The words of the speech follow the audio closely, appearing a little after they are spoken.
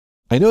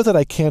I know that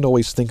I can't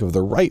always think of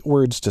the right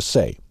words to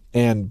say,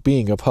 and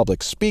being a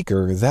public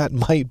speaker, that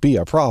might be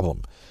a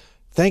problem.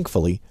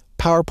 Thankfully,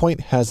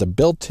 PowerPoint has a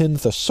built-in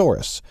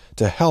thesaurus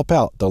to help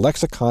out the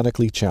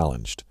lexiconically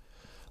challenged.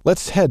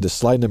 Let's head to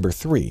slide number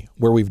 3,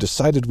 where we've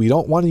decided we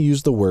don't want to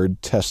use the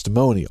word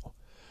testimonial.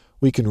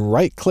 We can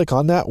right-click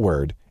on that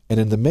word, and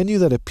in the menu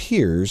that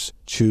appears,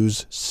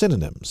 choose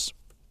Synonyms.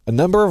 A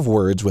number of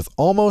words with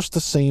almost the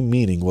same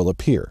meaning will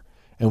appear,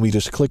 and we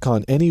just click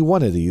on any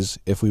one of these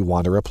if we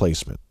want a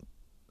replacement.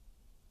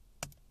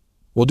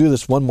 We'll do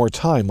this one more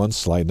time on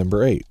slide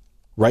number 8,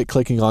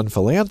 right-clicking on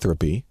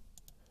philanthropy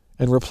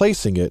and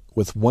replacing it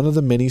with one of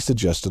the many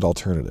suggested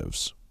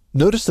alternatives.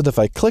 Notice that if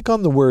I click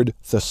on the word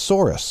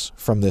thesaurus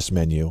from this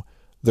menu,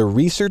 the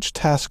research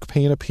task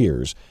pane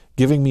appears,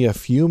 giving me a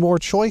few more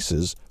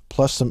choices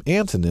plus some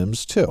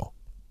antonyms too.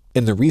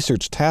 In the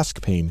research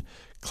task pane,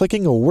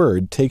 clicking a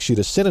word takes you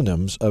to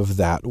synonyms of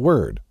that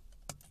word.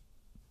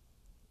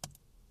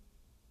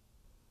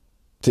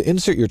 To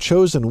insert your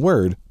chosen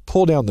word,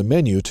 pull down the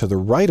menu to the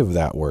right of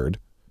that word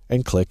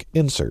and click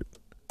Insert.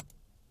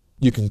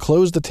 You can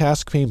close the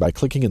task pane by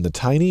clicking in the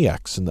tiny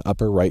X in the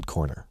upper right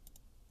corner.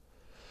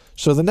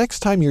 So the next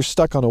time you're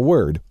stuck on a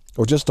word,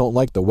 or just don't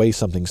like the way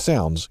something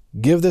sounds,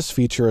 give this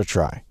feature a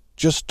try.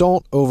 Just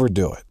don't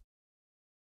overdo it.